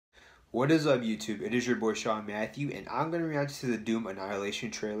What is up, YouTube? It is your boy Sean Matthew, and I'm going to react to the Doom Annihilation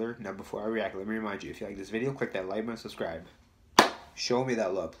trailer. Now, before I react, let me remind you, if you like this video, click that like button, subscribe. Show me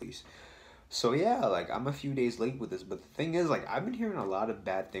that love, please. So yeah, like, I'm a few days late with this, but the thing is, like, I've been hearing a lot of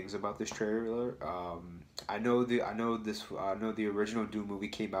bad things about this trailer. I know the original Doom movie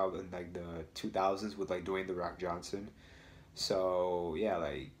came out in like the 2000s with like Dwayne the Rock Johnson. So yeah,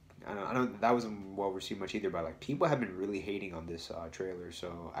 like, I don't that wasn't well received much either, but like people have been really hating on this trailer,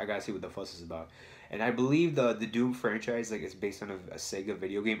 so I gotta see what the fuss is about. And I believe the Doom franchise like is based on a Sega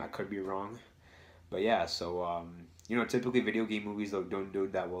video game. I could be wrong, but yeah. So typically video game movies though don't do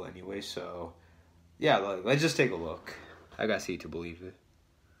that well anyway. So yeah, let's just take a look. I gotta see to believe it.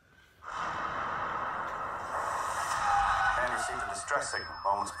 And received a distress signal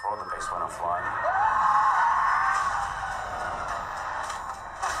moments before the base went offline.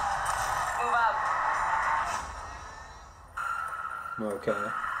 Move out. Okay.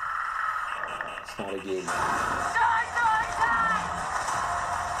 It's not a game. Die, die, die!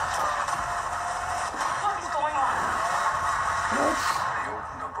 What is going on? What? They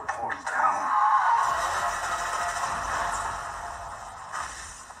opened up a portal down.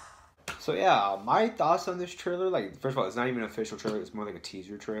 So yeah, my thoughts on this trailer, like, first of all, it's not even an official trailer, it's more like a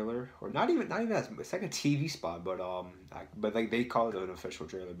teaser trailer. Or not even as, it's like a TV spot, but like they call it an official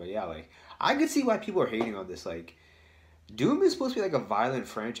trailer. But yeah, like, I could see why people are hating on this. Like, Doom is supposed to be like a violent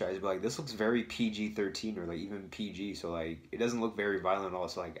franchise, but like this looks very PG-13 or like even PG, so like it doesn't look very violent at all.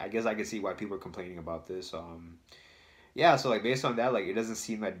 So like I guess I could see why people are complaining about this. Yeah, so like based on that, like it doesn't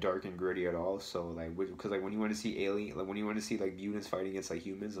seem that dark and gritty at all. So like because like when you want to see when you want to see like mutants fighting against like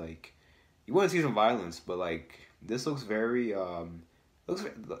humans, like you want to see some violence, but like this looks very looks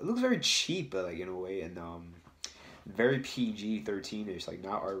very cheap, but like in a way, and very PG-13ish, like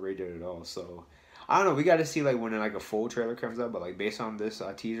not R-rated at all. So I don't know. We got to see like when like a full trailer comes out, but like based on this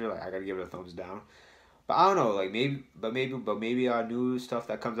teaser, like I gotta give it a thumbs down. But I don't know, like maybe new stuff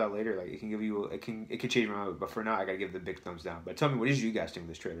that comes out later, like it can give you it can change my mind. But for now, I gotta give the big thumbs down. But tell me, what did you guys think of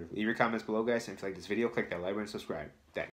this trailer? Leave your comments below, guys. And if you like this video, click that like button, subscribe. Thanks.